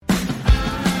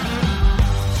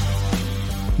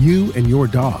You and your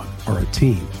dog are a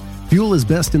team. Fuel is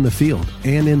best in the field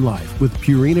and in life with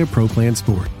Purina Pro Plan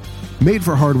Sport. Made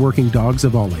for hardworking dogs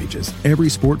of all ages, every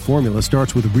sport formula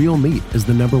starts with real meat as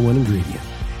the number one ingredient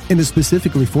and is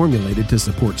specifically formulated to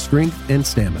support strength and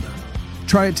stamina.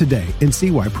 Try it today and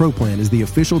see why Pro Plan is the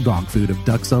official dog food of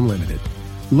Ducks Unlimited.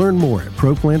 Learn more at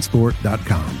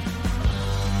ProPlansport.com.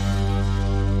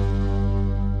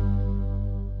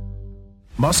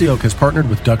 Mossy Oak has partnered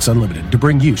with Ducks Unlimited to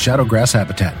bring you Shadowgrass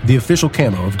Habitat, the official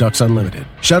camo of Ducks Unlimited.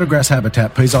 Shadowgrass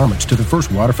Habitat pays homage to the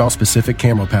first waterfowl-specific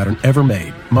camo pattern ever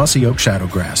made, Mossy Oak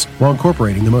Shadowgrass, while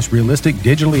incorporating the most realistic,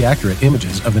 digitally accurate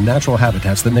images of the natural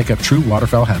habitats that make up true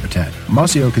waterfowl habitat.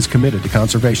 Mossy Oak is committed to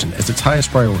conservation as its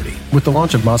highest priority. With the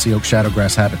launch of Mossy Oak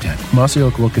Shadowgrass Habitat, Mossy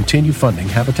Oak will continue funding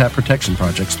habitat protection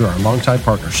projects through our longtime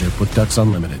partnership with Ducks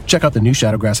Unlimited. Check out the new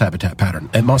Shadowgrass Habitat pattern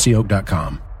at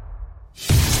mossyoak.com.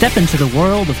 Step into the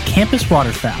world of Campus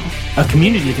Waterfowl, a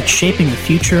community that's shaping the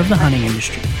future of the hunting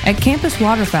industry. At Campus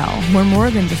Waterfowl, we're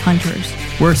more than just hunters.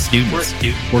 We're students.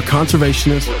 We're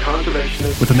conservationists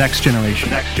with the next generation.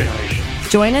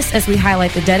 Join us as we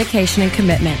highlight the dedication and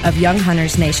commitment of young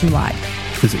hunters nationwide.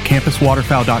 Visit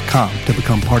campuswaterfowl.com to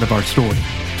become part of our story.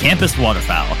 Campus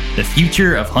Waterfowl, the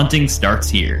future of hunting starts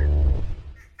here.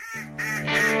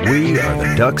 We are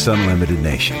the Ducks Unlimited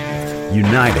Nation,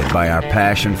 united by our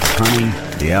passion for hunting,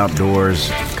 the outdoors,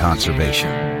 and conservation.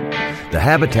 The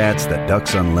habitats that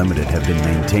Ducks Unlimited have been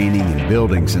maintaining and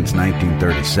building since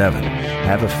 1937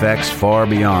 have effects far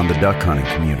beyond the duck hunting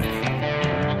community.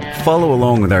 Follow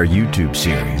along with our YouTube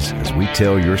series as we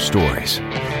tell your stories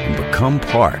and become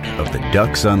part of the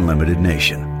Ducks Unlimited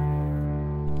Nation.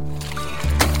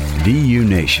 DU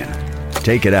Nation,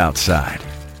 take it outside.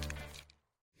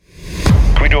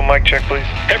 Can we do a mic check, please?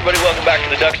 Hey everybody, welcome back to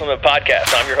the Ducks Unlimited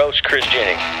Podcast. I'm your host, Chris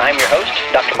Jennings. I'm your host,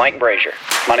 Dr. Mike Brasher.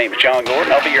 My name is John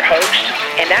Gordon. I'll be your host.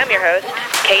 And I'm your host,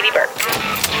 Katie Burke.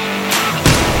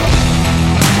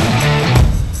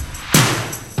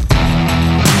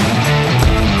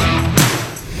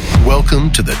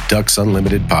 Welcome to the Ducks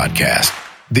Unlimited Podcast,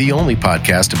 the only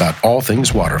podcast about all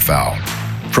things waterfowl.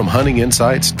 From hunting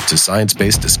insights to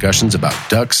science-based discussions about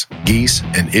ducks, geese,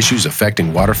 and issues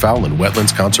affecting waterfowl and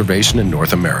wetlands conservation in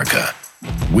North America,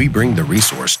 we bring the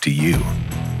resource to you,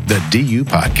 the DU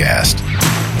Podcast.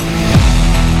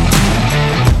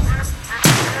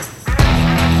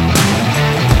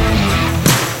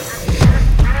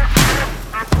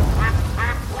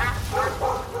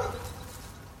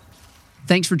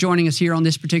 Thanks for joining us here on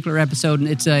this particular episode. And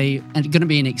it's going to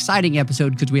be an exciting episode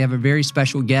because we have a very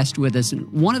special guest with us.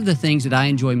 And one of the things that I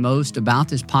enjoy most about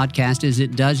this podcast is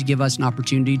it does give us an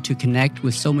opportunity to connect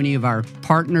with so many of our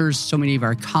partners, so many of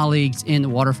our colleagues in the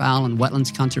waterfowl and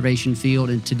wetlands conservation field.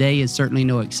 And today is certainly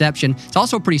no exception. It's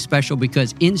also pretty special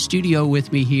because in studio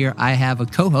with me here, I have a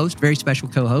co-host, very special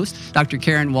co-host, Dr.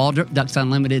 Karen Waldrop, Ducks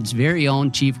Unlimited's very own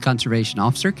Chief Conservation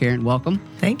Officer. Karen, welcome.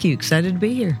 Thank you. Excited to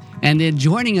be here. And then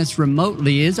joining us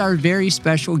remotely is our very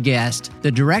special guest,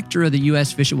 the Director of the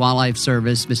U.S. Fish and Wildlife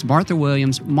Service, Ms. Martha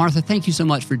Williams. Martha, thank you so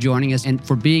much for joining us and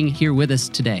for being here with us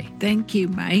today. Thank you,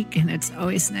 Mike, and it's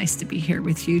always nice to be here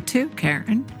with you too,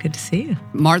 Karen. Good to see you.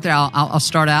 Martha, I'll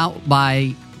start out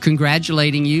by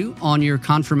congratulating you on your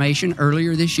confirmation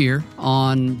earlier this year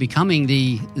on becoming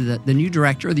the new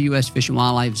director of the U.S. Fish and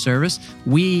Wildlife Service.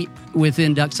 We,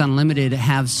 within Ducks Unlimited,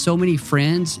 have so many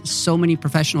friends, so many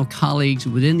professional colleagues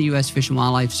within the U.S. Fish and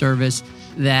Wildlife Service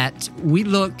that we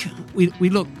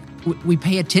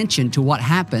pay attention to what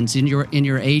happens in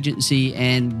your agency,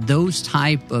 and those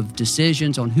type of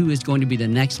decisions on who is going to be the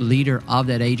next leader of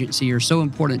that agency are so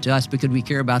important to us because we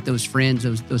care about those friends,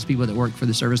 those people that work for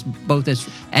the service, both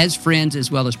as friends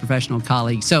as well as professional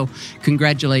colleagues. So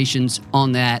congratulations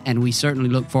on that, and we certainly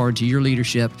look forward to your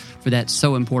leadership for that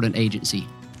so important agency.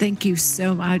 Thank you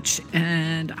so much,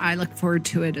 and I look forward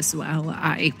to it as well.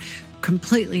 I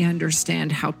completely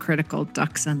understand how critical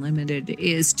Ducks Unlimited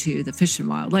is to the Fish and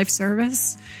Wildlife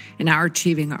Service in our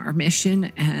achieving our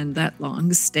mission, and that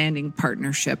long-standing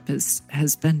partnership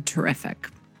has been terrific.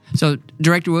 So,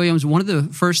 Director Williams, one of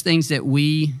the first things that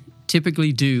we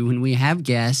typically do when we have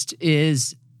guests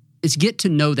is get to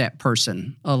know that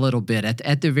person a little bit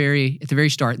at the very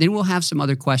start. Then we'll have some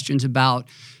other questions about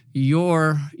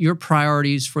your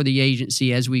priorities for the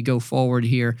agency as we go forward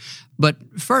here. But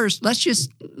first, let's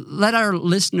just let our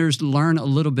listeners learn a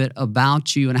little bit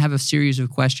about you. And I have a series of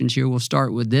questions here. We'll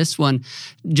start with this one.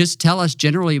 Just tell us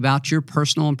generally about your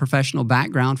personal and professional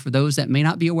background for those that may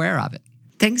not be aware of it.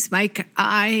 Thanks, Mike.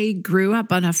 I grew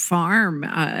up on a farm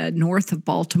north of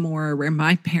Baltimore where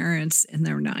my parents in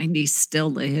their 90s still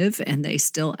live, and they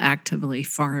still actively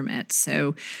farm it.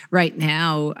 So right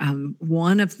now,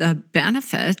 one of the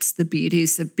benefits, the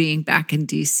beauties of being back in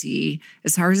D.C.,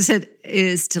 as hard as it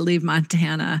is to leave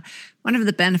Montana, one of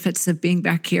the benefits of being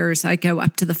back here is I go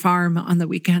up to the farm on the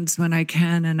weekends when I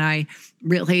can, and I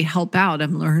really help out.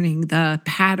 I'm learning the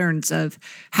patterns of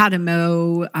how to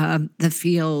mow the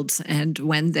fields and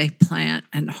when they plant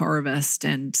and harvest,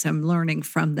 and so I'm learning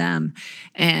from them.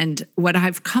 And what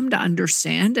I've come to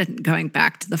understand, and going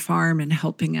back to the farm and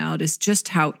helping out, is just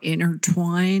how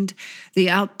intertwined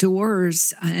the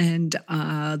outdoors and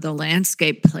the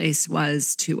landscape place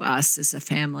was to us as a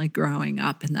family growing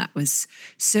up, and that was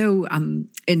so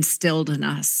instilled in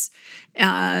us.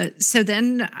 So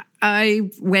then I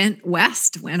went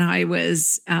west when I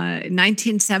was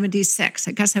 1976.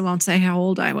 I guess I won't say how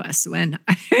old I was when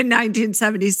in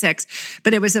 1976,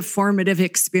 but it was a formative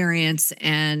experience,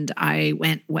 and I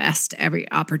went west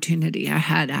every opportunity I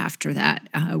had after that,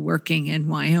 working in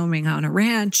Wyoming on a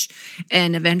ranch,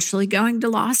 and eventually going to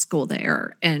law school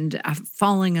there, and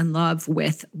falling in love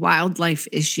with wildlife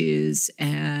issues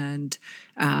and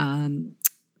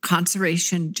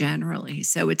conservation generally.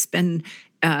 So it's been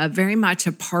very much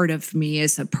a part of me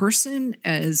as a person,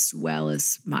 as well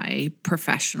as my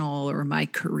professional or my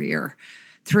career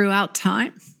throughout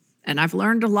time. And I've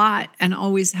learned a lot and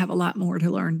always have a lot more to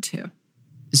learn too.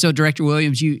 So, Director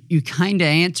Williams, you kind of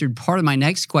answered part of my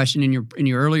next question in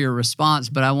your earlier response,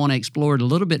 but I want to explore it a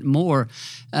little bit more.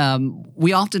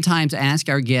 We oftentimes ask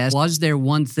our guests, was there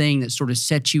one thing that sort of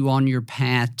set you on your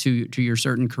path to your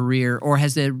certain career, or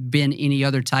has there been any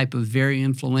other type of very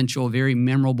influential, very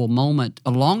memorable moment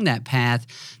along that path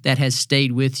that has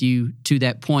stayed with you to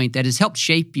that point, that has helped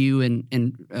shape you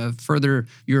and further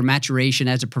your maturation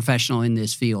as a professional in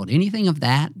this field? Anything of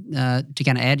that to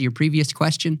kind of add to your previous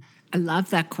question? I love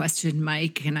that question,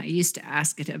 Mike, and I used to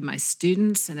ask it of my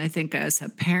students, and I think as a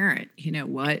parent,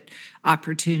 what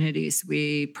opportunities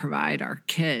we provide our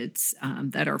kids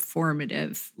that are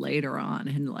formative later on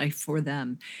in life for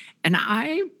them. And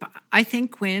I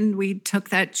think when we took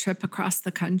that trip across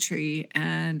the country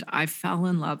and I fell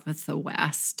in love with the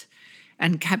West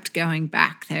and kept going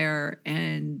back there,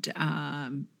 and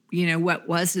what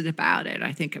was it about it?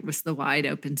 I think it was the wide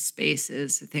open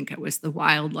spaces. I think it was the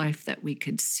wildlife that we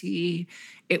could see.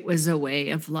 It was a way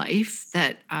of life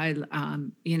that I,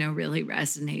 really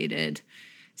resonated.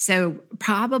 So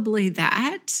probably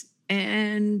that.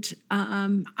 And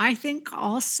I think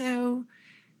also,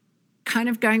 kind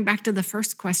of going back to the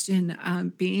first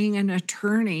question, being an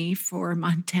attorney for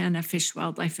Montana Fish,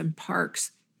 Wildlife, and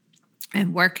Parks,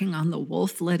 and working on the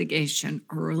wolf litigation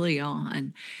early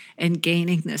on and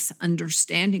gaining this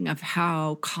understanding of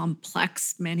how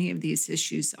complex many of these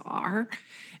issues are,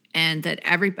 and that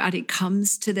everybody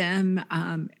comes to them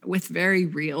with very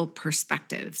real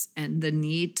perspectives, and the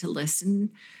need to listen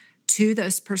to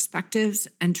those perspectives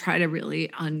and try to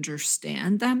really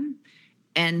understand them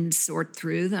and sort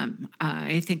through them.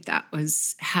 I think that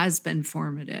has been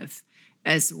formative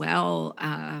as well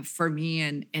for me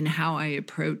and how I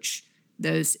approach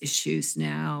those issues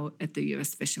now at the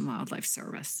U.S. Fish and Wildlife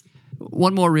Service.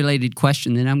 One more related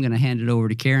question, then I'm going to hand it over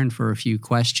to Karen for a few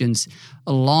questions.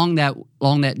 Along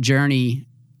that journey,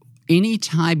 any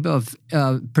type of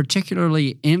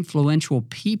particularly influential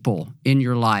people in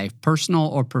your life, personal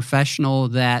or professional,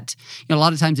 that, a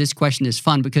lot of times this question is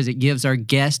fun because it gives our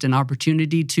guest an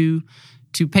opportunity to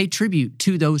pay tribute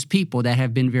to those people that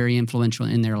have been very influential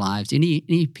in their lives.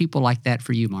 Any people like that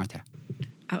for you, Martha?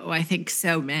 Oh, I think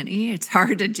so many. It's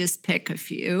hard to just pick a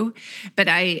few. But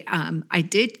I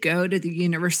did go to the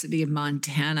University of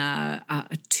Montana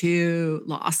to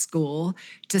law school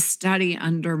to study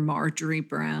under Marjorie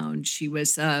Brown. She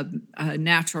was a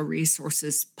natural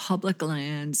resources, public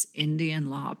lands, Indian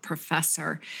law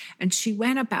professor. And she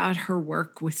went about her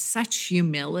work with such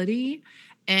humility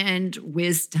and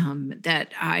wisdom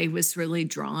that I was really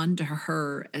drawn to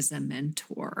her as a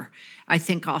mentor. I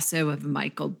think also of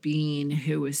Michael Bean,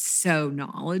 who was so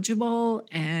knowledgeable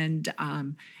and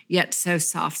yet so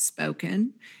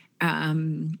soft-spoken.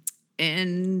 And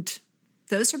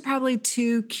those are probably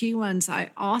two key ones.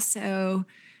 I also,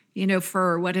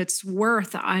 for what it's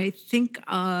worth, I think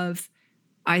of,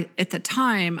 at the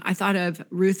time, I thought of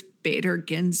Ruth Bader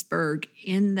Ginsburg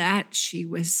in that she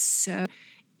was so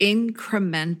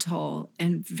incremental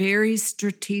and very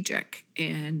strategic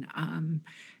in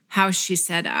how she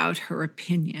set out her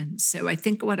opinions. So I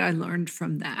think what I learned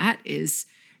from that is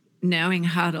knowing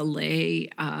how to lay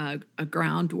a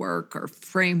groundwork or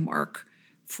framework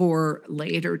for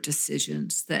later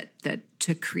decisions, that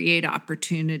to create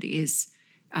opportunities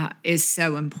is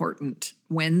so important.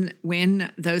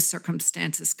 When those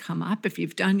circumstances come up, if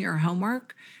you've done your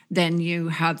homework, then you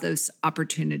have those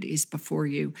opportunities before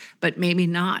you, but maybe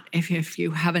not if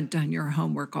you haven't done your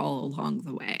homework all along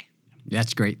the way.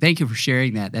 That's great. Thank you for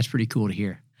sharing that. That's pretty cool to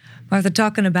hear. Martha,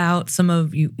 talking about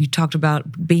you talked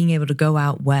about being able to go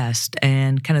out west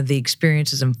and kind of the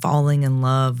experiences and falling in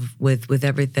love with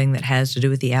everything that has to do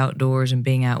with the outdoors and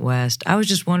being out west. I was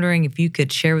just wondering if you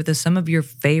could share with us some of your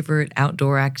favorite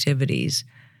outdoor activities.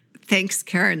 Thanks,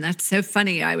 Karen. That's so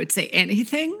funny. I would say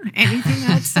anything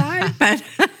outside. But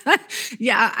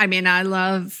yeah, I mean, I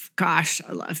love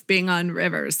being on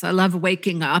rivers. I love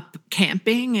waking up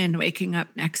camping and waking up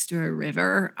next to a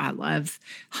river. I love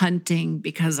hunting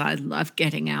because I love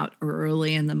getting out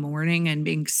early in the morning and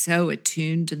being so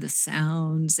attuned to the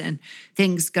sounds and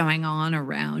things going on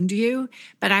around you.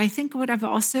 But I think what I've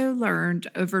also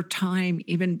learned over time,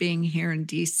 even being here in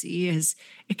DC, is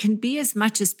it can be as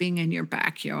much as being in your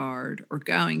backyard or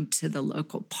going to the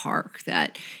local park,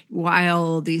 that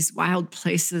while these wild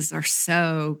places are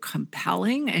so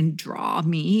compelling and draw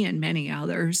me and many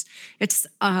others, it's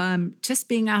just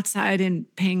being outside and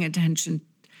paying attention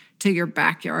to your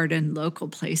backyard and local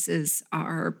places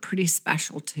are pretty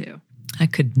special too. I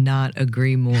could not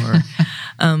agree more.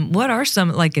 What are some,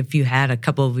 like if you had a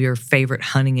couple of your favorite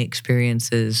hunting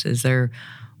experiences, is there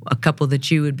a couple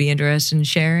that you would be interested in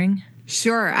sharing?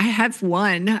 Sure. I have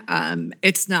one.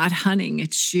 It's not hunting,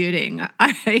 it's shooting.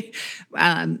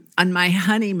 On my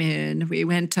honeymoon, we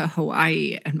went to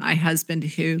Hawaii, and my husband,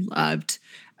 who loved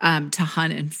to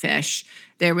hunt and fish,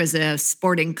 there was a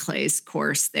sporting clays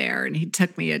course there, and he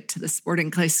took me to the sporting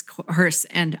clays course,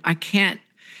 and I can't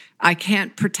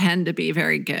pretend to be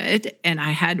very good. And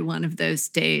I had one of those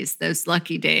days, those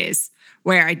lucky days,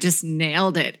 where I just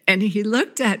nailed it. And he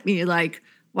looked at me like,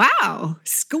 wow,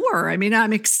 score. I mean,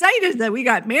 I'm excited that we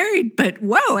got married, but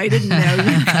whoa, I didn't know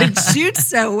you could shoot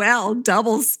so well,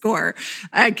 double score.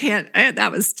 That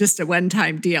was just a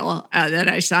one-time deal that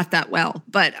I shot that well.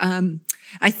 But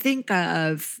I think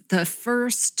of the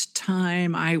first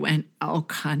time I went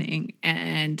elk hunting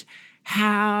and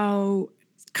how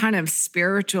kind of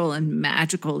spiritual and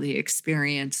magical the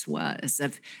experience was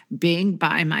of being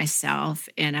by myself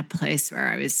in a place where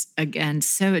I was, again,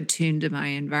 so attuned to my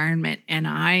environment. And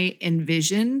I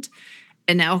envisioned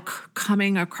an elk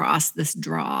coming across this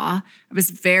draw. I was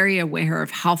very aware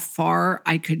of how far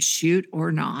I could shoot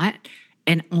or not,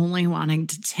 and only wanting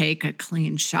to take a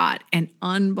clean shot. And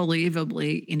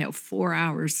unbelievably, 4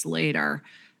 hours later,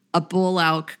 a bull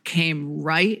elk came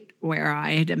right where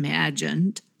I had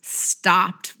imagined,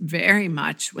 stopped very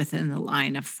much within the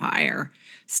line of fire,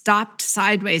 stopped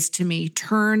sideways to me,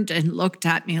 turned and looked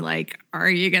at me like, are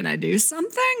you going to do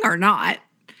something or not?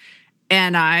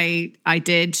 And I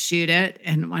did shoot it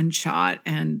in one shot,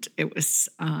 and it was,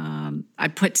 I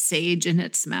put sage in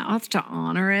its mouth to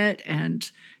honor it, and,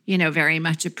 very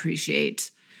much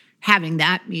appreciate having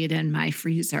that meat in my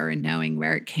freezer and knowing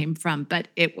where it came from. But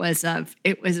it was a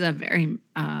very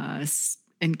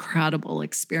incredible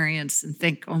experience, and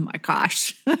think, oh my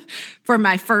gosh, for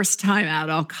my first time out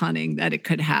elk hunting, that it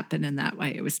could happen in that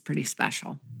way. It was pretty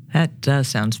special. That does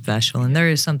sound special, and there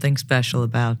is something special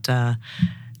about the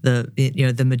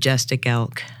majestic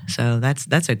elk. So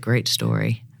that's a great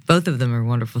story. Both of them are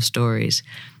wonderful stories.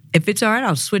 If it's all right,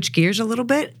 I'll switch gears a little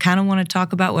bit. Kind of want to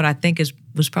talk about what I think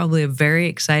was probably a very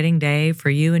exciting day for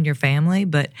you and your family.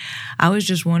 But I was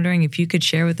just wondering if you could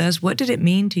share with us, what did it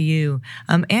mean to you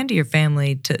and to your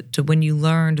family to when you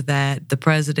learned that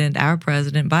our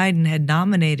President Biden, had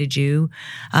nominated you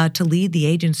to lead the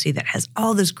agency that has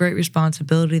all this great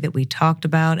responsibility that we talked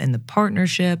about, and the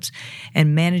partnerships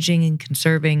and managing and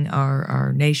conserving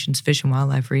our nation's fish and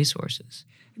wildlife resources?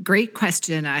 Great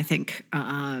question. I think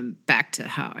back to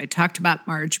how I talked about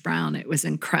Marge Brown, it was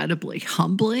incredibly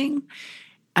humbling,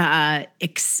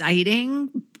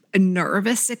 exciting,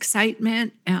 nervous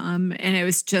excitement, and it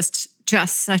was just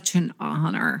such an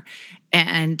honor.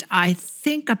 And I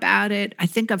think about it, I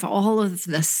think of all of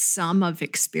the sum of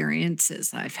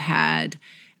experiences I've had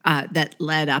that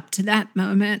led up to that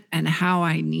moment, and how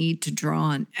I need to draw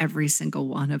on every single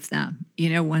one of them.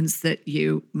 Ones that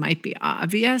you might be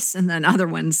obvious, and then other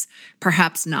ones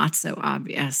perhaps not so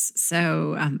obvious.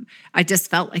 So I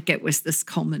just felt like it was this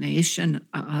culmination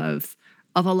of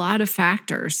a lot of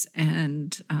factors,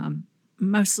 and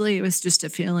mostly it was just a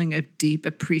feeling of deep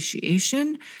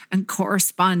appreciation and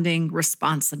corresponding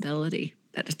responsibility,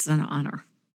 that it's an honor.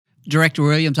 Director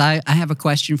Williams, I have a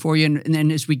question for you.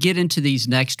 And as we get into these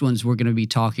next ones, we're going to be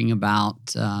talking about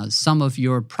some of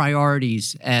your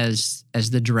priorities as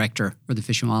the director for the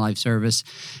Fish and Wildlife Service.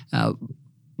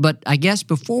 But I guess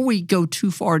before we go too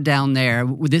far down there,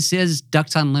 this is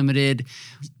Ducks Unlimited.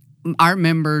 Our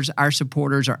members, our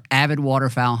supporters are avid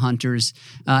waterfowl hunters.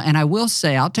 And I will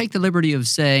say, I'll take the liberty of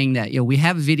saying that, we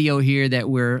have a video here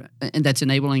that's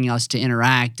enabling us to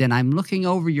interact. And I'm looking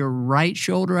over your right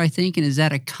shoulder, I think. And is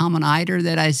that a common eider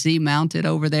that I see mounted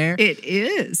over there? It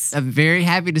is. I'm very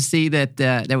happy to see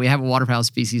that we have a waterfowl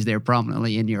species there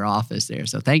prominently in your office there.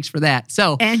 So thanks for that.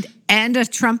 So And a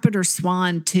trumpeter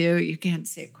swan, too. You can't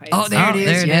see it quite. Oh, there it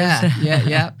is.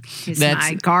 Yeah. He's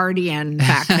my guardian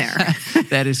back there.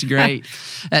 That is great.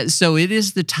 So it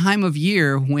is the time of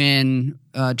year when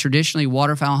traditionally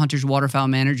waterfowl hunters, waterfowl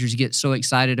managers get so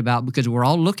excited about, because we're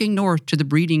all looking north to the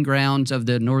breeding grounds of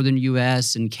the northern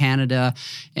U.S. and Canada.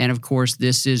 And, of course,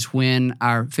 this is when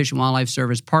our Fish and Wildlife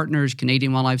Service partners,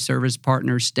 Canadian Wildlife Service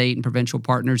partners, state and provincial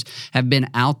partners have been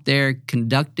out there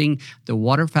conducting the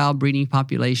waterfowl breeding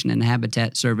population and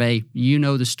habitat survey. You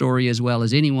know the story as well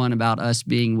as anyone about us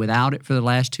being without it for the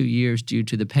last 2 years due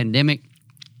to the pandemic.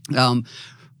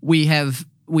 We have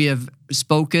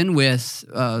spoken with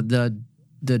the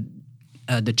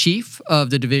chief of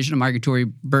the Division of Migratory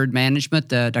Bird Management,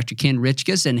 Dr. Ken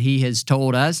Richkus, and he has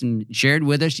told us and shared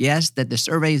with us, yes, that the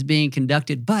survey is being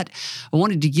conducted. But I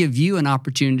wanted to give you an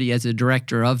opportunity as a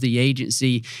director of the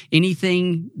agency,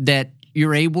 anything that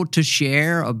you're able to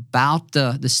share about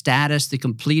the status, the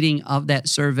completing of that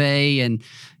survey. And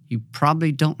you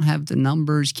probably don't have the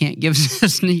numbers, can't give us a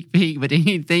sneak peek, but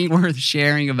anything worth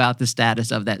sharing about the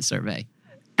status of that survey?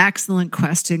 Excellent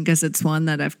question, because it's one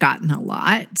that I've gotten a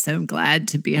lot. So I'm glad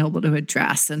to be able to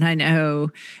address. And I know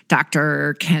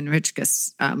Dr. Ken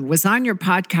Richkus was on your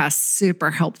podcast, super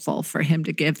helpful for him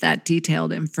to give that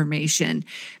detailed information.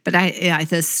 But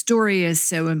the story is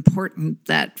so important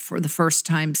that for the first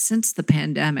time since the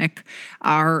pandemic,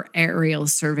 our aerial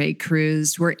survey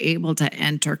crews were able to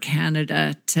enter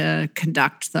Canada to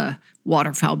conduct the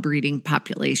waterfowl breeding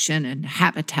population and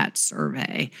habitat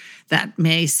survey, that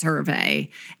May survey.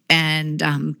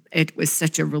 And it was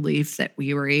such a relief that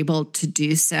we were able to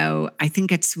do so. I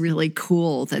think it's really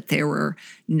cool that there were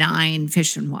 9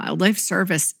 Fish and Wildlife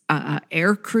Service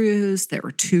air crews, there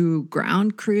were 2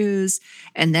 ground crews,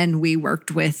 and then we worked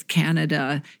with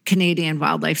Canadian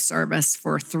Wildlife Service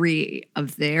for 3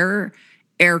 of their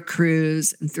air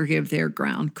crews and 3 of their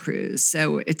ground crews.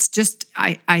 So it's just,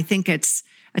 I think it's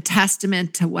a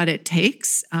testament to what it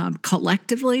takes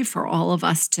collectively for all of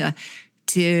us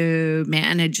to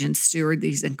manage and steward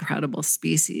these incredible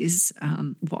species,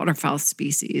 waterfowl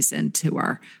species, and to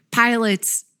our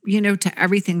pilots, to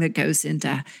everything that goes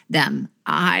into them.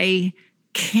 I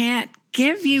can't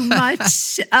give you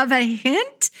much of a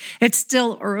hint. It's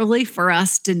still early for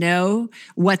us to know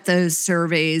what those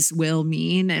surveys will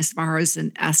mean as far as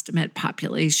an estimate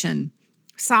population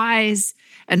size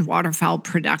and waterfowl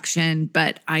production,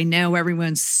 but I know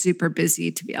everyone's super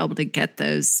busy to be able to get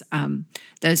those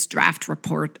draft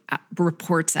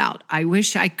reports out. I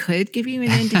wish I could give you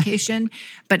an indication,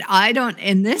 but I don't.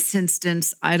 In this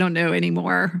instance, I don't know any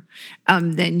more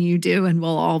than you do, and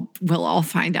we'll all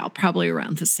find out probably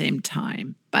around the same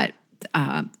time. But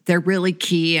they're really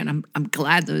key, and I'm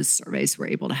glad those surveys were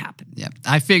able to happen. Yeah,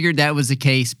 I figured that was the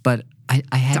case, but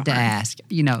I had to ask,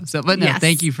 but no, yes.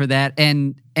 Thank you for that.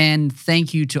 And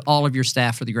thank you to all of your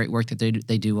staff for the great work that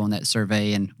they do on that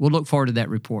survey. And we'll look forward to that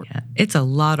report. Yeah, it's a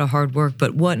lot of hard work,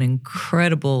 but what an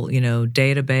incredible,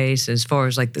 database as far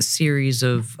as like the series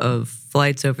of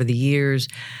flights over the years.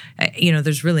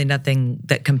 There's really nothing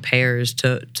that compares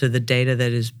to the data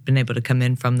that has been able to come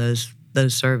in from those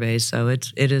surveys. So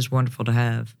it is wonderful to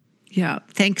have. Yeah,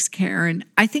 thanks, Karen.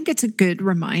 I think it's a good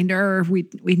reminder. We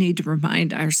need to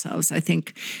remind ourselves, I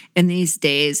think, in these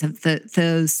days of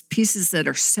those pieces that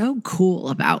are so cool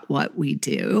about what we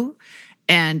do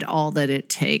and all that it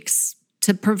takes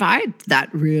to provide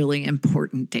that really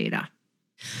important data.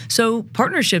 So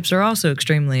partnerships are also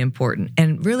extremely important.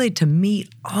 And really to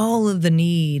meet all of the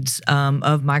needs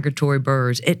of migratory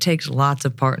birds, it takes lots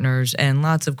of partners and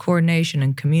lots of coordination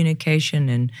and communication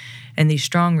and these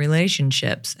strong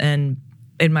relationships. And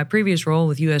in my previous role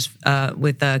with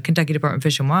Kentucky Department of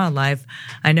Fish and Wildlife,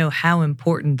 I know how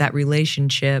important that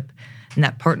relationship and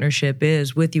that partnership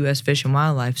is with U.S. Fish and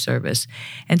Wildlife Service.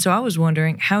 And so I was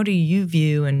wondering, how do you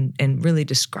view and really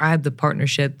describe the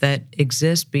partnership that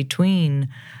exists between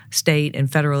state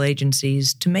and federal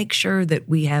agencies to make sure that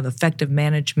we have effective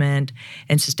management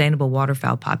and sustainable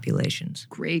waterfowl populations?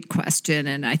 Great question.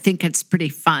 And I think it's pretty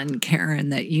fun, Karen,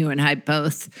 that you and I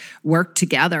both work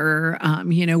together,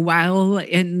 while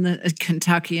in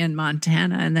Kentucky and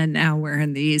Montana. And then now we're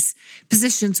in these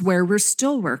positions where we're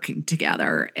still working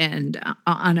together and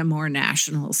on a more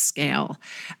national scale.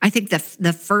 I think the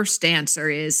first answer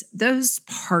is those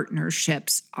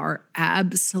partnerships are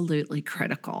absolutely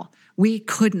critical. We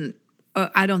couldn't,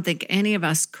 I don't think any of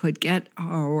us could get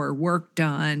our work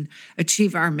done,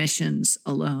 achieve our missions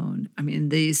alone. I mean,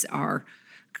 these are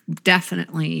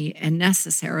definitely and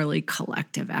necessarily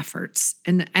collective efforts.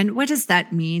 And what does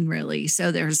that mean, really?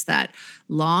 So there's that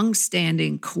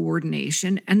long-standing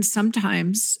coordination and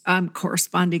sometimes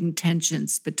corresponding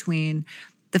tensions between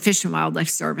the Fish and Wildlife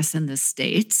Service and the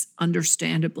states,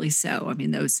 understandably so. I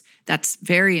mean, that's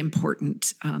very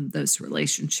important, those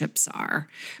relationships are.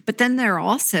 But then there are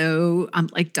also,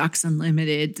 like Ducks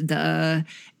Unlimited, the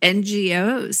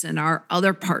NGOs and our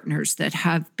other partners that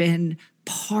have been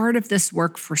part of this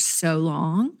work for so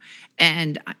long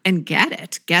and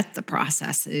get the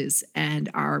processes and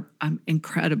are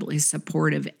incredibly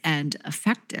supportive and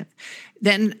effective.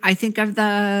 Then I think of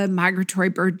the migratory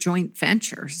bird joint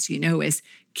ventures, as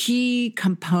key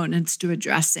components to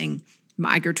addressing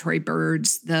migratory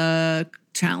birds, the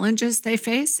challenges they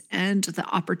face and the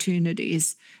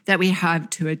opportunities that we have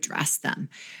to address them.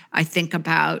 I think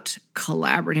about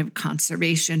collaborative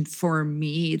conservation. For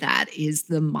me, that is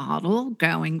the model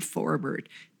going forward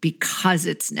because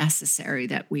it's necessary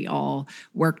that we all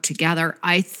work together.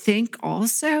 I think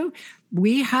also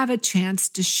we have a chance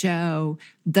to show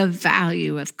the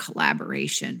value of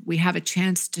collaboration. We have a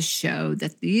chance to show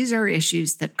that these are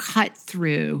issues that cut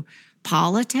through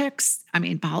politics. I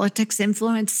mean, politics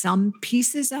influence some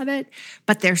pieces of it,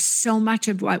 but there's so much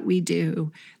of what we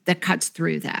do that cuts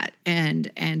through that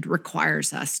and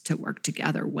requires us to work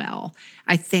together well.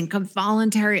 I think of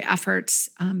voluntary efforts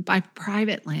by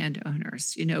private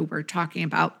landowners. We're talking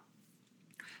about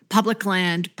public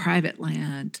land, private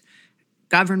land,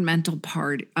 governmental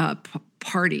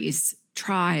parties,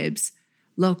 tribes,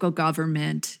 local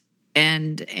government,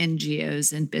 and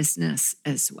NGOs and business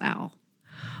as well.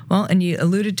 Well, and you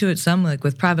alluded to it some, like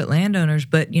with private landowners,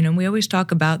 but, we always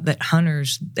talk about that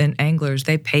hunters and anglers,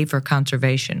 they pay for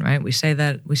conservation, right? We say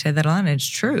that a lot, and it's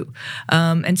true.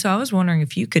 And so I was wondering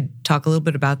if you could talk a little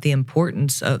bit about the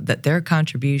importance of that their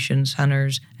contributions,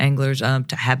 hunters, anglers,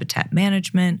 to habitat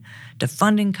management, to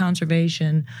funding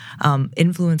conservation,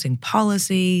 influencing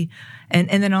policy, and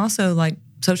then also like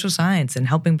social science and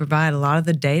helping provide a lot of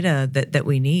the data that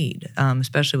we need,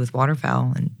 especially with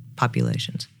waterfowl and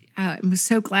populations. I'm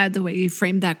so glad the way you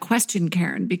framed that question,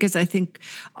 Karen, because I think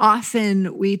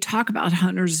often we talk about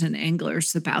hunters and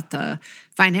anglers about the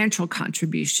financial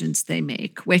contributions they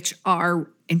make, which are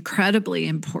incredibly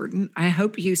important. I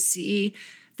hope you see,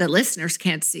 the listeners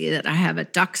can't see that I have a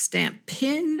duck stamp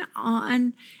pin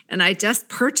on, and I just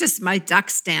purchased my duck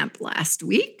stamp last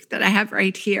week that I have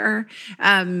right here.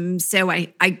 So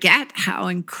I get how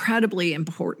incredibly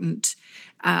important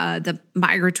the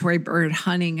migratory bird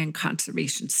hunting and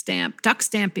conservation stamp, duck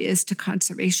stamp is to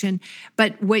conservation.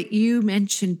 But what you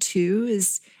mentioned too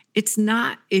is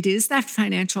it is that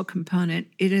financial component.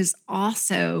 It is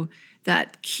also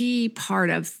that key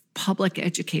part of public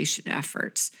education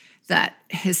efforts, that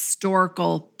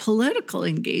historical political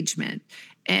engagement,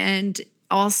 and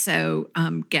also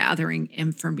gathering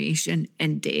information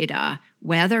and data,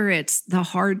 whether it's the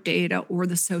hard data or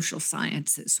the social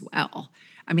science as well.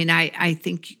 I mean, I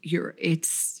think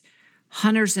it's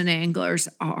hunters and anglers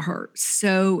are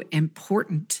so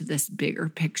important to this bigger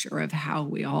picture of how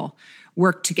we all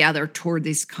work together toward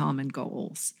these common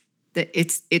goals. That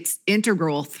it's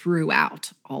integral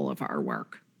throughout all of our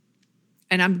work.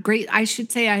 And I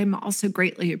should say I am also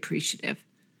greatly appreciative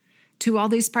to all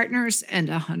these partners and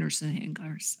to hunters and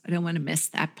anglers. I don't want to miss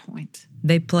that point.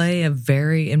 They play a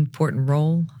very important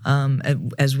role,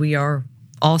 as we are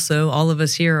also, all of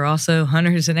us here are also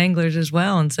hunters and anglers as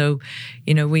well. And so,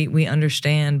 we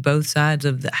understand both sides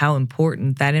of how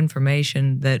important that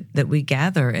information that we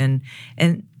gather and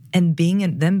being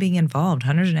involved,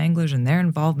 hunters and anglers, and their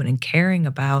involvement in caring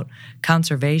about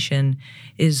conservation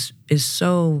is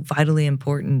so vitally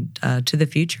important to the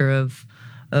future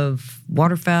of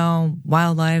waterfowl,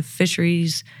 wildlife,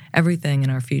 fisheries, everything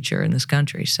in our future in this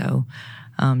country. So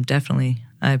definitely,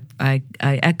 I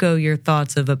echo your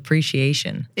thoughts of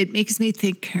appreciation. It makes me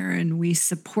think, Karen, we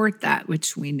support that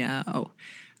which we know.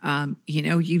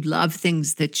 You love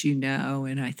things that you know,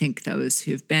 and I think those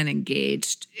who've been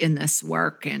engaged in this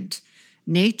work and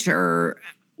nature,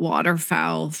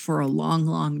 waterfowl for a long,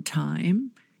 long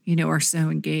time, are so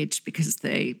engaged because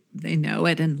they know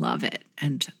it and love it.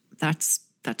 And that's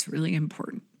really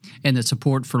important. And the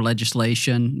support for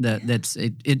legislation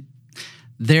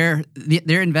their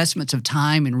investments of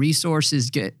time and resources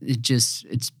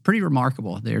it's pretty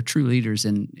remarkable. They're true leaders,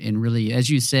 and really, as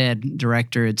you said,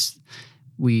 Director,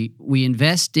 we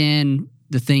invest in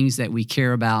the things that we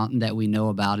care about and that we know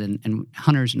about, and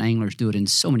hunters and anglers do it in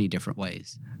so many different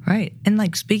ways. Right. And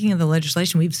like speaking of the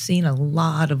legislation, we've seen a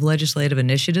lot of legislative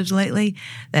initiatives lately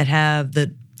that have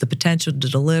the potential to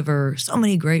deliver so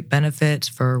many great benefits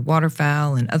for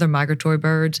waterfowl and other migratory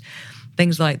birds.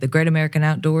 Things like the Great American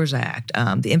Outdoors Act,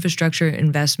 the Infrastructure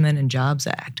Investment and Jobs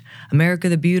Act, America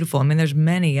the Beautiful. I mean, there's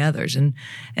many others. And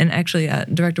actually,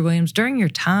 Director Williams, during your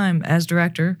time as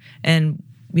director and,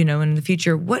 in the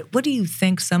future, what do you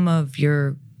think some of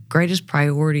your greatest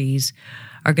priorities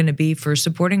are going to be for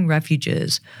supporting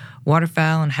refuges,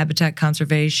 waterfowl and habitat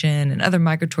conservation, and other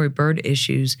migratory bird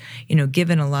issues,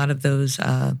 given a lot of those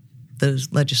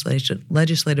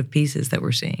legislative pieces that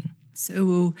we're seeing?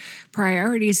 So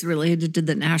priorities related to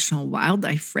the National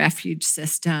Wildlife Refuge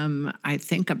System, I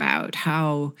think about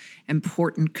how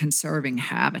important conserving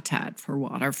habitat for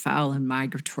waterfowl and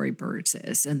migratory birds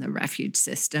is, and the refuge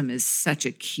system is such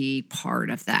a key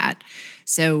part of that.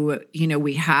 So,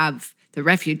 the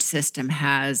refuge system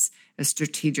has a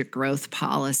strategic growth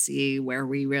policy where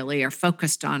we really are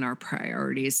focused on our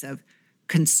priorities of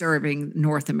conserving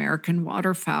North American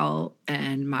waterfowl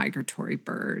and migratory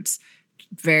birds.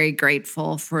 Very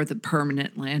grateful for the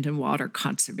Permanent Land and Water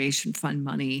Conservation Fund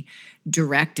money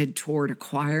directed toward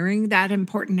acquiring that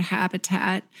important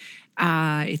habitat.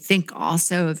 I think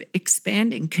also of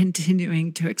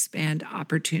continuing to expand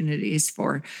opportunities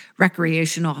for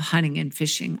recreational hunting and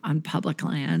fishing on public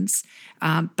lands,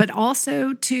 but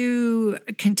also to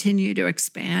continue to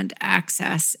expand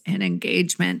access and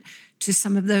engagement to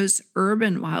some of those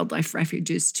urban wildlife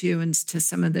refuges too, and to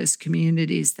some of those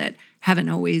communities that haven't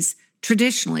always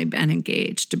traditionally been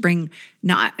engaged,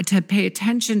 to pay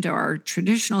attention to our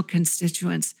traditional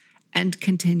constituents and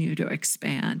continue to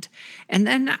expand. And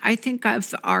then I think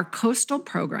of our coastal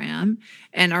program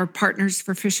and our Partners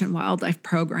for Fish and Wildlife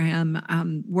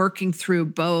program, working through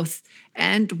both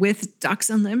and with Ducks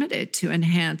Unlimited to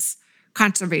enhance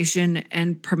conservation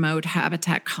and promote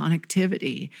habitat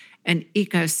connectivity and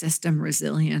ecosystem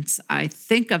resilience. I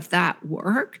think of that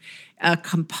work. A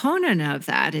component of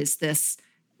that is this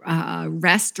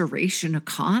restoration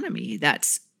economy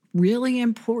that's really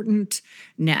important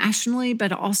nationally,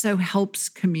 but also helps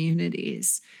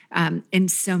communities in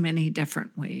so many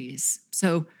different ways.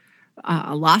 So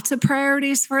lots of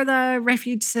priorities for the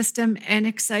refuge system, and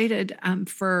excited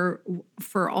for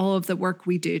all of the work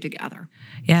we do together.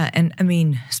 Yeah, and I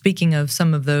mean, speaking of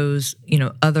some of those,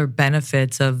 other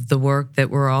benefits of the work that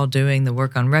we're all doing, the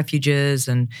work on refuges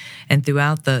and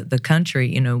throughout the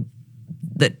country,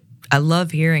 that I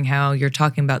love hearing how you're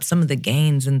talking about some of the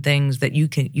gains and things that you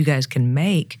guys can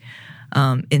make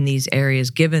in these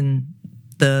areas, given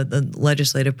the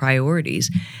legislative priorities.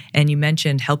 And you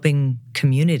mentioned helping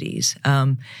communities.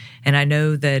 And I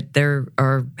know that there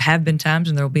have been times,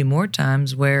 and there will be more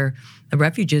times, where the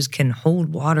refuges can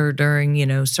hold water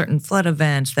during, certain flood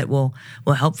events that will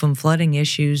help from flooding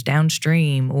issues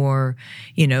downstream, or,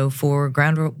 for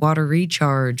groundwater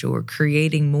recharge, or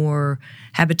creating more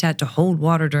habitat to hold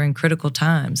water during critical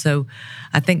times. So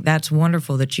I think that's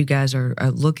wonderful that you guys are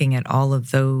looking at all of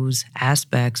those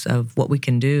aspects of what we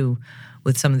can do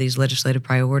with some of these legislative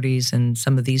priorities and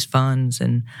some of these funds.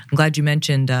 And I'm glad you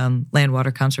mentioned Land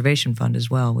Water Conservation Fund as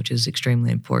well, which is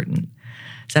extremely important.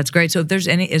 So that's great. So if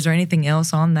is there anything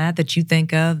else on that you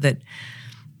think of that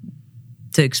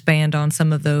to expand on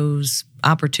some of those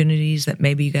opportunities that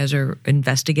maybe you guys are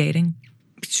investigating?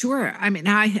 Sure. I mean,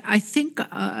 I think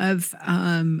of,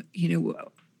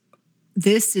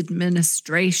 this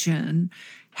administration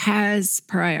has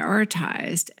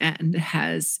prioritized and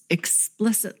has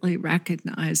explicitly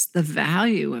recognized the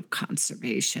value of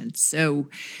conservation. So,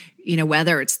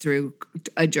 whether it's through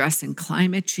addressing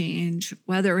climate change,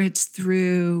 whether it's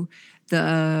through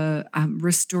the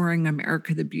Restoring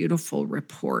America the Beautiful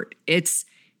report, it's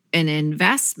an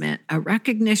investment, a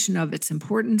recognition of its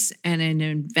importance, and an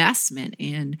investment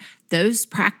in those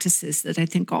practices that I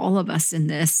think all of us in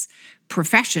this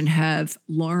profession have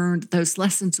learned, those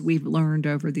lessons we've learned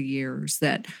over the years,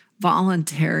 that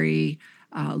voluntary,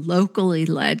 locally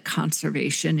led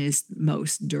conservation is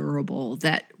most durable,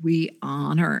 that we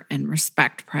honor and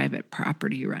respect private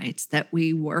property rights, that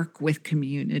we work with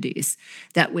communities,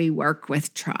 that we work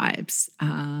with tribes,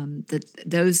 that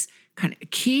those kind of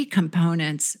key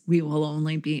components we will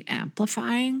only be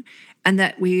amplifying and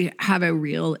that we have a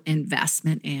real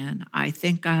investment in. I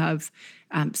think of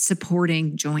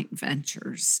supporting joint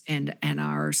ventures, and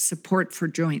our support for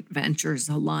joint ventures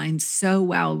aligns so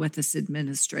well with this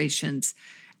administration's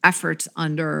efforts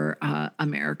under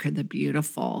America the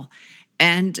Beautiful.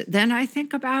 And then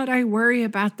I worry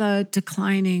about the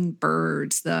declining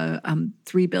birds, the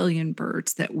 3 billion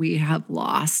birds that we have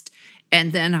lost,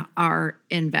 and then our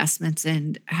investments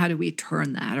in how do we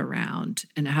turn that around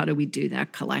and how do we do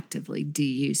that collectively.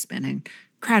 DU's been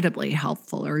incredibly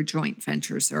helpful. Our joint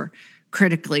ventures are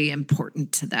critically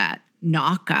important to that.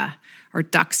 NACA, our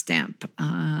duck stamp,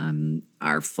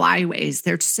 our flyways.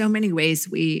 There's so many ways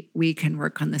we can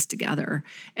work on this together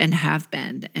and have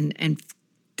been and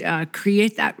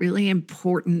create that really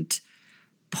important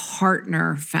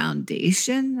partner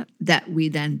foundation that we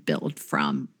then build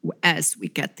from as we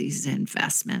get these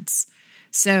investments.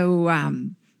 So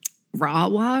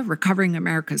RAWA, Recovering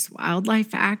America's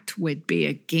Wildlife Act, would be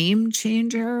a game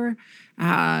changer.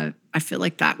 I feel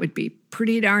like that would be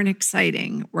pretty darn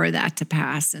exciting were that to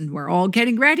pass, and we're all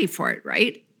getting ready for it,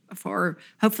 right? For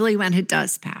hopefully when it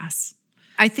does pass.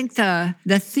 I think the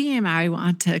theme I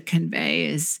want to convey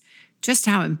is just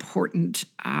how important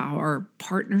our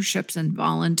partnerships and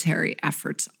voluntary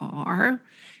efforts are,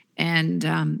 and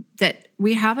that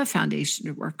we have a foundation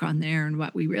to work on there. And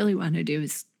what we really want to do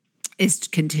is to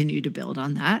continue to build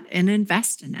on that and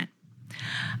invest in it.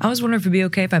 I was wondering if it'd be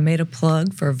okay if I made a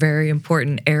plug for a very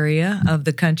important area of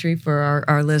the country for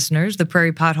our listeners, the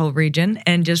Prairie Pothole region,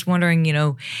 and just wondering,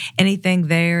 anything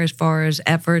there as far as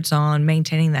efforts on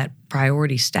maintaining that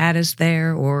priority status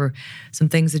there, or some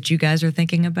things that you guys are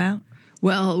thinking about?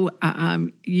 Well,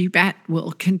 you bet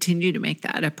we'll continue to make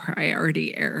that a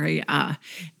priority area,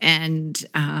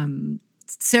 and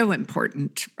so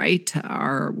important, right, to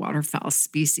our waterfowl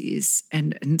species.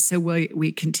 And so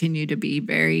we continue to be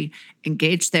very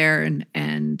engaged there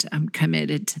and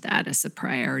committed to that as a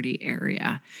priority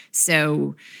area.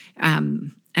 So,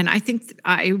 and I think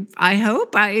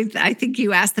I think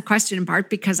you asked the question in part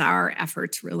because our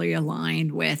efforts really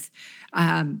aligned with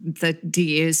the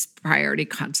DU's priority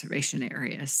conservation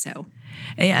areas. So,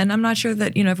 and I'm not sure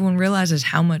that everyone realizes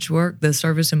how much work the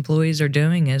service employees are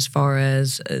doing as far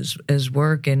as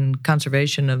work in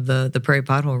conservation of the Prairie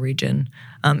Pothole region,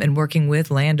 and working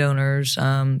with landowners,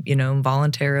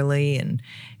 voluntarily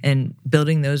and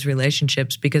building those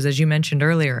relationships. Because as you mentioned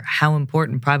earlier, how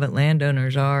important private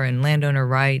landowners are and landowner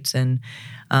rights, and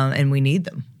we need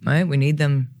them, right? We need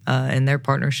them in their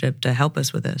partnership to help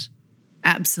us with this.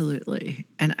 Absolutely.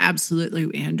 And absolutely,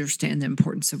 we understand the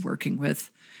importance of working with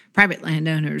private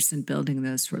landowners and building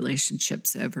those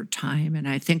relationships over time. And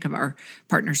I think of our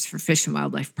Partners for Fish and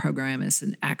Wildlife program as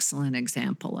an excellent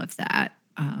example of that.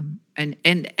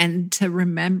 And to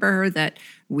remember that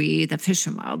we, the Fish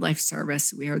and Wildlife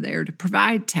Service, we are there to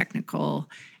provide technical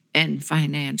and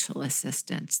financial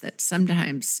assistance. That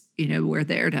sometimes, we're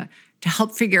there to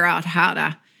help figure out how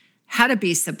to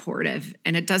be supportive,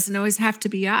 and it doesn't always have to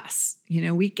be us.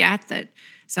 We get that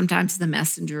sometimes the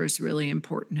messenger is really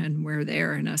important, and we're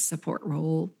there in a support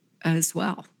role as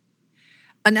well.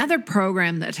 Another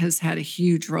program that has had a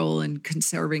huge role in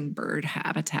conserving bird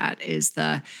habitat is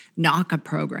the NACA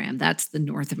program. That's the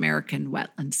North American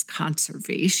Wetlands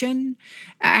Conservation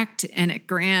Act, and it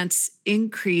grants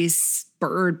increased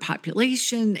bird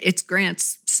population. It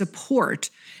grants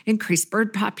support, increased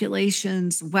bird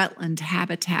populations, wetland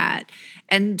habitat,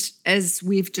 and as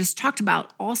we've just talked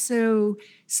about, also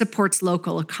supports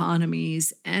local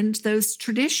economies and those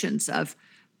traditions of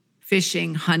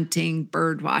fishing, hunting,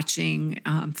 bird watching,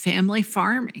 family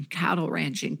farming, cattle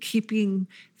ranching, keeping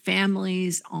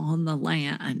families on the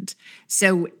land.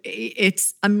 So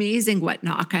it's amazing what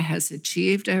NACA has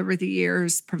achieved over the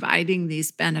years, providing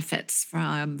these benefits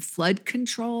from flood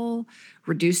control,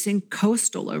 reducing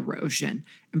coastal erosion,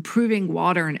 improving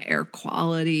water and air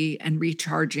quality, and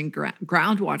recharging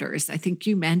groundwater, as I think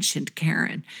you mentioned,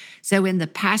 Karen. So in the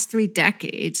past 3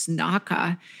 decades,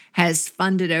 NACA has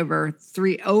funded over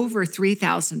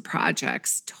 3,000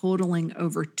 projects, totaling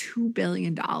over $2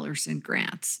 billion in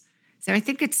grants. So I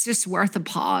think it's just worth a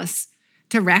pause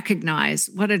to recognize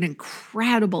what an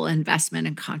incredible investment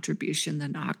and contribution the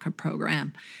NACA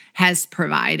program has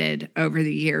provided over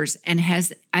the years, and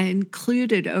has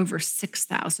included over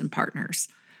 6,000 partners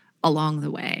along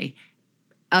the way,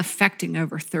 affecting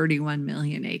over 31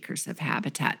 million acres of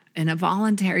habitat in a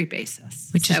voluntary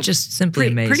basis. Which is just simply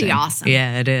amazing. Pretty awesome.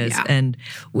 Yeah, it is. Yeah. And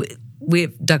we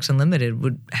Ducks Unlimited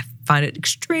would have find it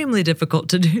extremely difficult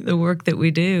to do the work that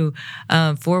we do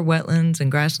for wetlands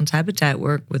and grasslands habitat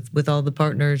work with all the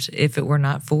partners if it were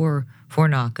not for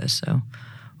NACA. So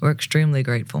we're extremely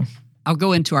grateful. I'll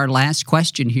go into our last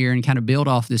question here and kind of build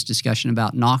off this discussion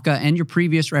about NACA and your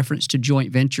previous reference to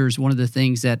joint ventures. One of the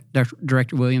things that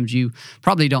Director Williams, you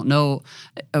probably don't know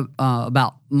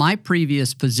about my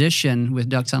previous position with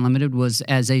Ducks Unlimited was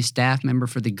as a staff member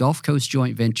for the Gulf Coast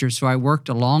Joint Venture. So I worked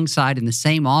alongside in the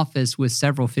same office with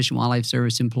several Fish and Wildlife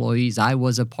Service employees. I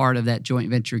was a part of that joint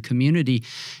venture community.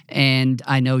 And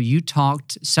I know you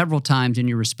talked several times in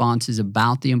your responses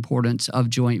about the importance of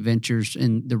joint ventures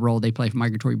and the role they play for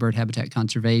migratory bird habitat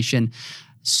conservation.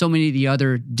 So many of the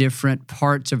other different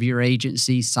parts of your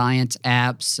agency, science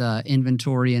apps,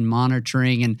 inventory and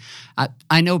monitoring. And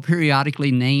I know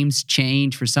periodically names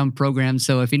change for some programs,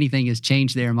 so if anything has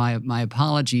changed there, my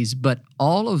apologies. But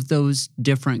all of those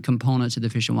different components of the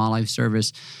Fish and Wildlife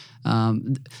Service,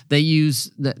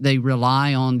 they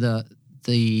rely on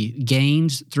the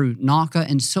gains through NACA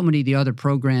and so many of the other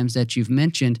programs that you've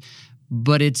mentioned.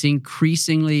 But it's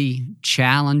increasingly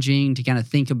challenging to kind of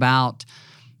think about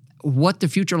what the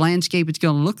future landscape is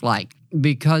going to look like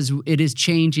because it is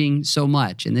changing so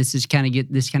much. And this kind of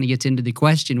gets into the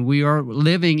question. We are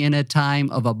living in a time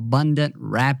of abundant,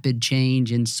 rapid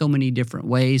change in so many different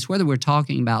ways, whether we're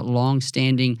talking about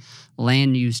longstanding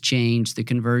land use change, the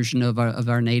conversion of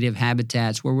our native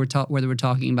habitats, whether we're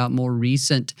talking about more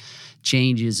recent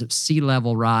changes of sea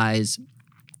level rise,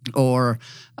 or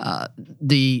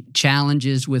the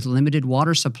challenges with limited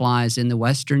water supplies in the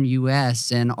western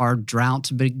U.S. and our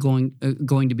droughts going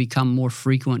to become more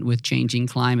frequent with changing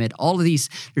climate. All of these,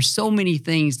 there's so many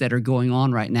things that are going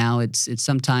on right now. It's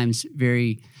sometimes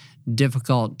very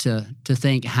difficult to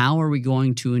think, how are we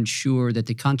going to ensure that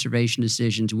the conservation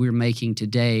decisions we're making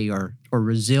today are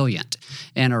resilient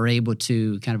and are able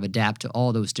to kind of adapt to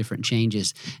all those different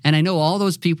changes. And I know all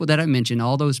those people that I mentioned,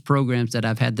 all those programs that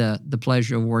I've had the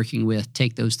pleasure of working with,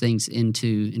 take those things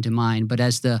into mind. But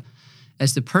as the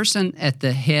person at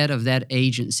the head of that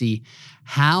agency,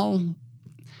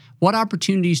 what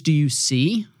opportunities do you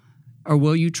see or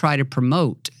will you try to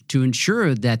promote to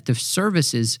ensure that the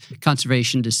service's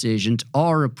conservation decisions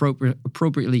are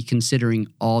appropriately considering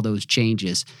all those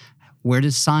changes? Where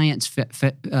does science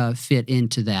fit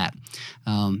into that?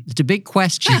 It's a big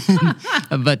question,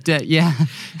 but yeah,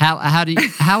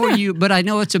 how are you? But I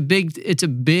know it's a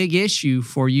big issue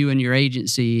for you and your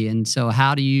agency, and so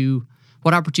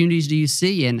what opportunities do you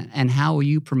see, and how will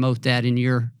you promote that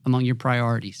among your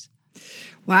priorities?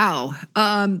 Wow.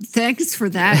 Thanks for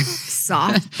that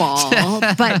softball,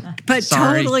 but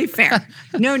totally fair.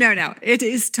 No. It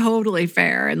is totally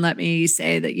fair. And let me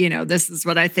say that, this is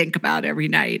what I think about every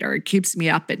night, or it keeps me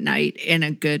up at night in a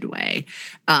good way.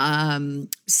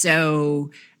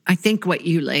 So I think what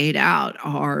you laid out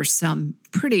are some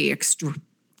pretty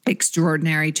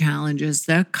extraordinary challenges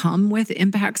that come with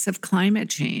impacts of climate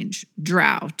change,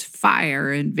 drought,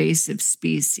 fire, invasive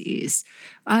species.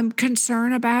 I'm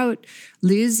concerned about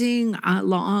losing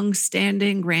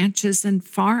long-standing ranches and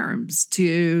farms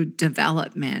to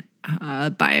development,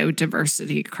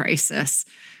 biodiversity crisis,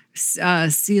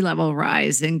 sea level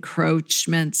rise,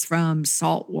 encroachments from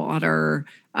salt water.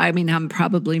 I mean, I'm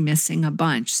probably missing a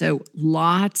bunch. So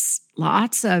lots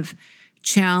of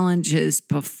challenges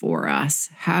before us.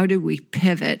 How do we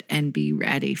pivot and be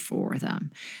ready for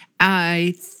them?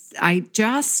 I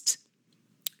just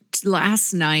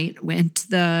last night went to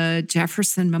the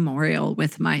Jefferson Memorial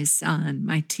with my son,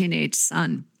 my teenage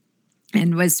son,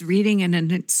 and was reading an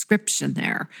inscription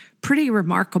there. Pretty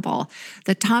remarkable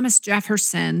that Thomas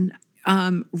Jefferson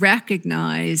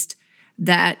recognized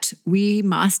that we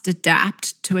must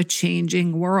adapt to a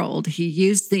changing world. He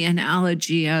used the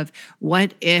analogy of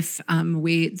what if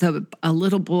a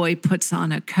little boy puts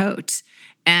on a coat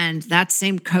and that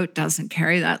same coat doesn't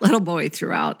carry that little boy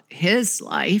throughout his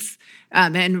life,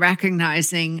 and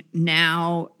recognizing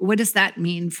now, what does that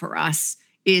mean for us?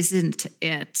 Isn't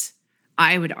it,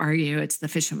 I would argue, it's the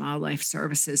Fish and Wildlife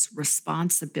Service's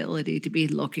responsibility to be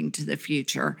looking to the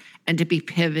future and to be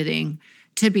pivoting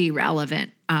to be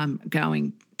relevant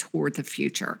going toward the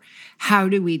future. How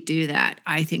do we do that?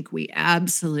 I think we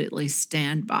absolutely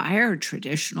stand by our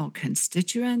traditional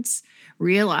constituents,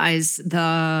 realize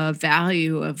the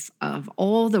value of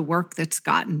all the work that's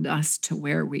gotten us to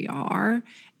where we are,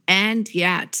 and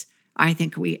yet I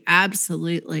think we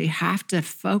absolutely have to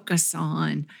focus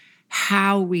on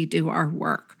how we do our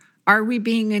work. Are we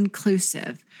being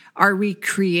inclusive? Are we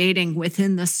creating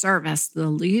within the service the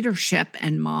leadership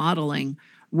and modeling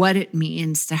what it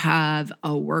means to have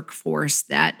a workforce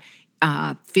that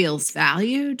feels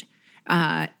valued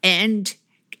and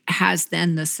has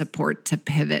then the support to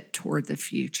pivot toward the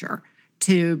future,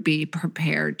 to be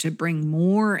prepared to bring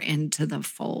more into the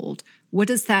fold. What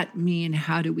does that mean?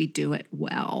 How do we do it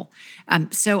well?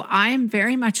 So I am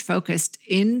very much focused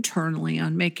internally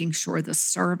on making sure the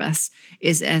service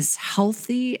is as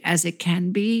healthy as it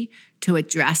can be to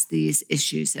address these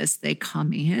issues as they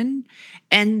come in.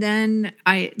 And then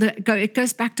it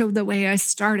goes back to the way I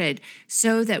started,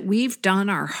 so that we've done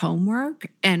our homework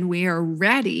and we are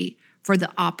ready for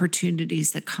the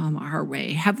opportunities that come our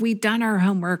way. Have we done our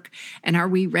homework, and are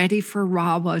we ready for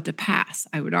RAWA to pass?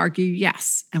 I would argue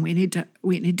yes, and we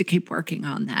need to keep working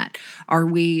on that. Are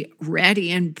we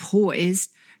ready and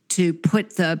poised to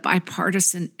put the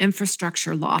bipartisan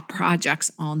infrastructure law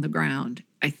projects on the ground?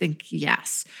 I think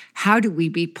yes. How do we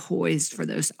be poised for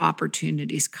those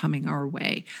opportunities coming our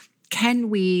way? Can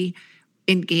we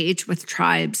engage with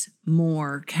tribes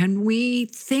more? Can we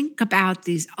think about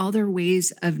these other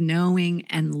ways of knowing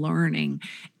and learning?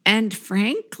 And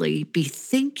frankly, be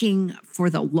thinking for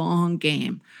the long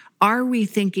game. Are we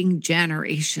thinking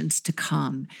generations to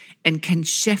come, and can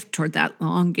shift toward that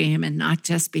long game and not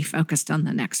just be focused on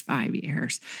the next 5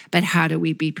 years? But how do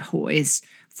we be poised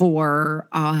for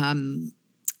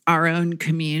our own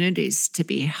communities to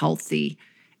be healthy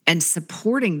and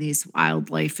supporting these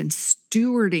wildlife and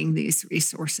stewarding these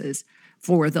resources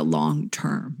for the long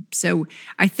term? So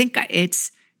I think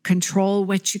it's control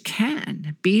what you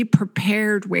can, be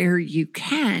prepared where you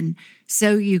can,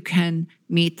 so you can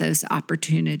meet those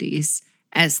opportunities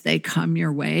as they come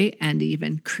your way and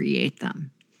even create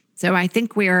them. So I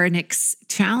think we are in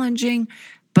challenging,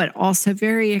 but also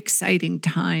very exciting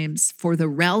times for the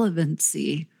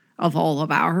relevancy of all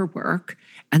of our work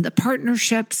and the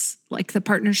partnerships, like the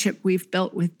partnership we've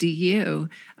built with DU,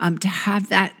 to have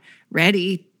that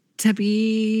ready to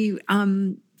be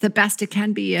the best it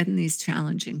can be in these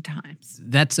challenging times.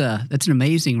 That's an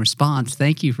amazing response.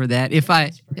 Thank you for that. If I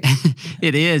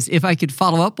could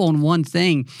follow up on one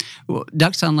thing,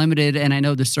 Ducks Unlimited, and I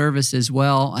know the service as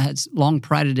well, has long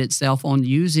prided itself on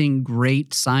using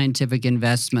great scientific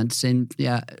investments and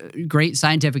great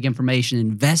scientific information,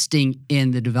 investing in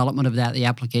the development of that, the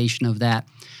application of that.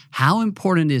 How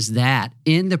important is that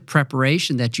in the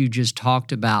preparation that you just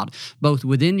talked about, both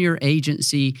within your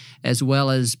agency as well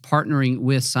as partnering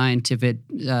with scientific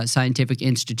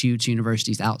institutes,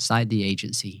 universities outside the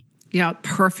agency? Yeah,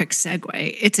 perfect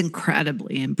segue. It's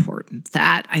incredibly important.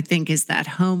 That, I think, is that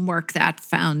homework, that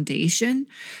foundation,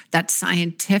 that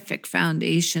scientific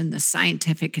foundation, the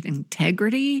scientific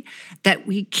integrity, that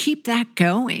we keep that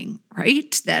going,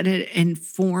 right? That it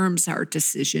informs our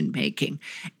decision making.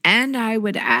 And I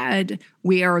would add,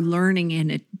 we are learning in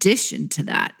addition to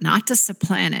that, not to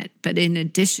supplant it, but in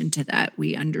addition to that,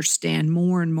 we understand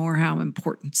more and more how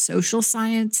important social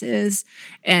science is.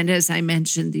 And as I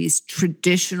mentioned, these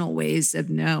traditional ways of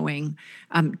knowing,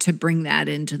 to bring that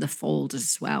into the fold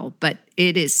as well. But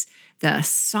it is the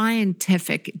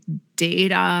scientific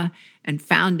data and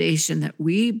foundation that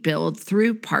we build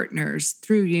through partners,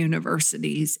 through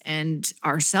universities and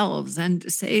ourselves,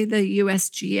 and say the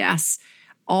USGS,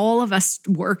 all of us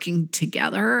working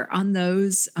together on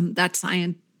those, that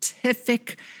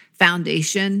scientific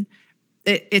foundation.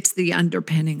 It's the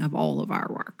underpinning of all of our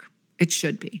work. It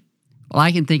should be. Well,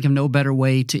 I can think of no better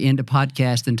way to end a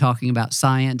podcast than talking about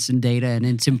science and data and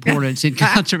its importance in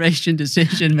conservation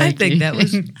decision making. I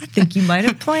think you might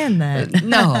have planned that.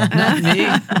 No,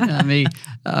 not me.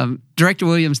 Director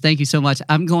Williams, thank you so much.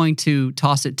 I'm going to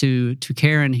toss it to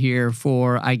Karen here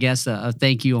for, I guess, a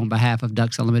thank you on behalf of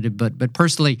Ducks Unlimited. But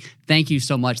personally, thank you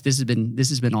so much. This has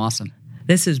been awesome.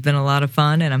 This has been a lot of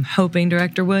fun, and I'm hoping,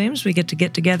 Director Williams, we get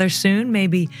together soon,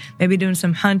 maybe doing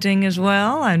some hunting as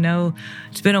well. I know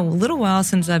it's been a little while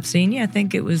since I've seen you. I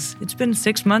think it's been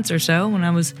 6 months or so when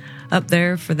I was up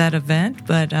there for that event,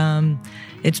 but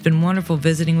it's been wonderful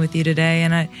visiting with you today,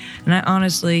 and I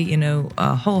honestly,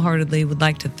 wholeheartedly would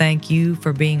like to thank you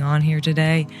for being on here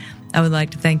today. I would like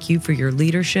to thank you for your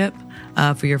leadership,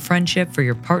 for your friendship, for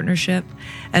your partnership,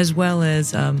 as well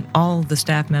as all the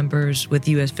staff members with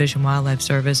U.S. Fish and Wildlife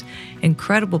Service,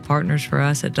 incredible partners for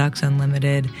us at Ducks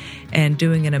Unlimited, and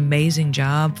doing an amazing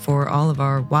job for all of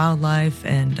our wildlife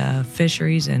and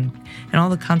fisheries and all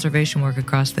the conservation work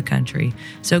across the country.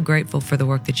 So grateful for the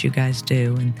work that you guys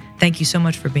do, and thank you so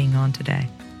much for being on today.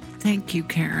 Thank you,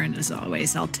 Karen, as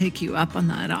always. I'll take you up on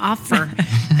that offer.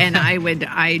 And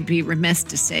I'd be remiss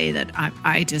to say that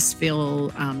I just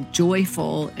feel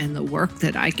joyful in the work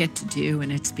that I get to do,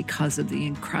 and it's because of the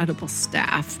incredible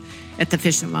staff at the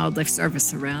Fish and Wildlife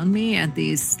Service around me and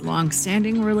these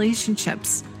longstanding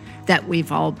relationships that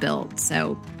we've all built.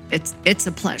 So it's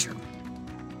a pleasure.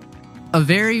 A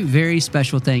very, very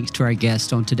special thanks to our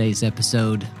guest on today's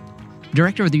episode,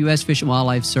 Director of the U.S. Fish and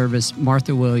Wildlife Service,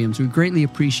 Martha Williams. We greatly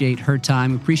appreciate her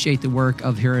time, appreciate the work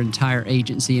of her entire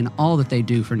agency and all that they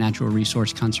do for natural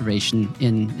resource conservation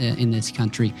in this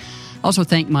country. Also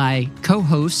thank my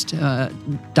co-host,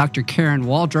 Dr. Karen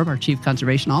Waldrop, our Chief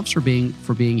Conservation Officer,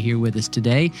 for being here with us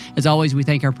today. As always, we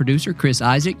thank our producer, Chris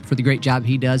Isaac, for the great job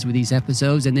he does with these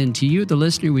episodes. And then to you, the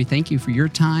listener, we thank you for your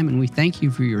time and we thank you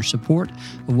for your support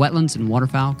of wetlands and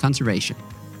waterfowl conservation.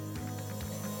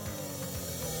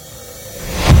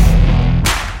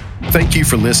 Thank you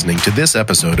for listening to this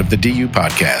episode of the DU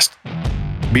Podcast.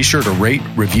 Be sure to rate,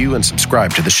 review, and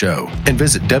subscribe to the show, and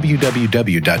visit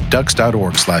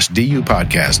www.ducks.org/DU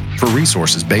Podcast for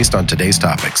resources based on today's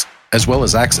topics, as well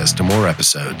as access to more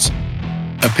episodes.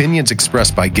 Opinions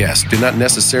expressed by guests do not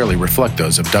necessarily reflect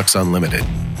those of Ducks Unlimited.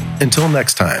 Until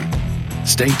next time,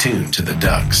 stay tuned to the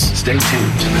Ducks. Stay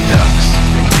tuned to the Ducks.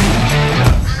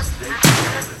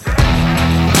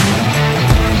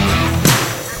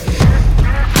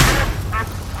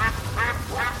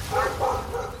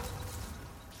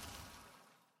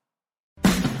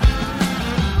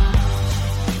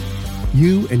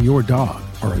 You and your dog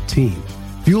are a team.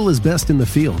 Fuel is best in the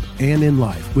field and in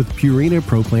life with Purina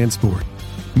Pro Plan Sport.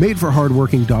 Made for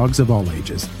hardworking dogs of all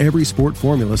ages, every sport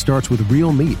formula starts with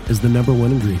real meat as the number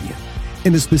one ingredient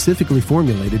and is specifically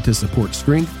formulated to support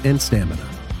strength and stamina.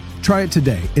 Try it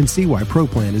today and see why Pro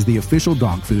Plan is the official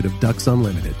dog food of Ducks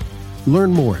Unlimited.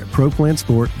 Learn more at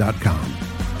ProPlansport.com.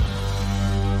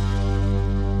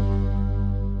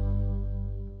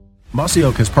 Mossy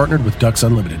Oak has partnered with Ducks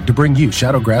Unlimited to bring you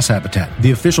Shadowgrass Habitat,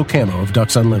 the official camo of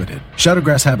Ducks Unlimited.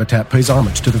 Shadowgrass Habitat pays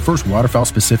homage to the first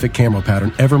waterfowl-specific camo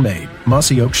pattern ever made,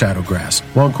 Mossy Oak Shadowgrass,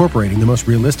 while incorporating the most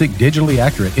realistic, digitally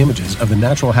accurate images of the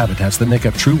natural habitats that make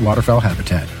up true waterfowl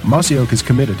habitat. Mossy Oak is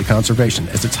committed to conservation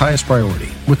as its highest priority.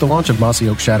 With the launch of Mossy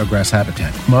Oak Shadowgrass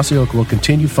Habitat, Mossy Oak will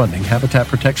continue funding habitat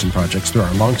protection projects through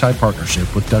our longtime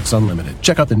partnership with Ducks Unlimited.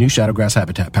 Check out the new Shadowgrass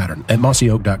Habitat pattern at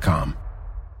mossyoak.com.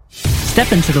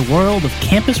 Step into the world of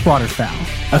Campus Waterfowl,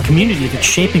 a community that's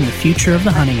shaping the future of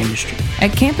the hunting industry.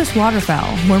 At Campus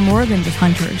Waterfowl, we're more than just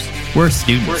hunters. We're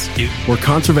students. We're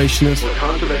conservationists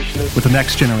with the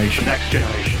next generation.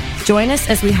 Join us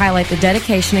as we highlight the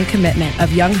dedication and commitment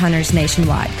of young hunters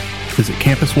nationwide. Visit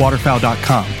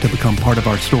campuswaterfowl.com to become part of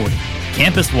our story.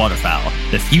 Campus Waterfowl,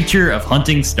 the future of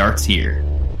hunting starts here.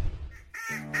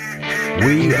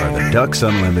 We are the Ducks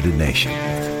Unlimited Nation,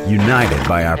 united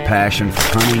by our passion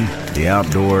for hunting, the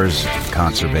outdoors, and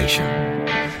conservation.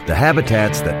 The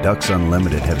habitats that Ducks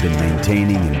Unlimited have been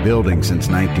maintaining and building since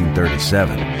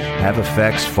 1937 have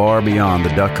effects far beyond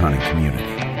the duck hunting community.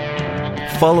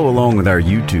 Follow along with our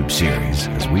YouTube series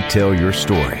as we tell your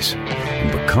stories and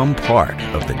become part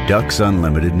of the Ducks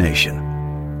Unlimited Nation.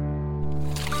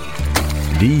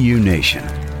 DU Nation,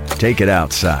 take it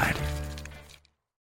outside.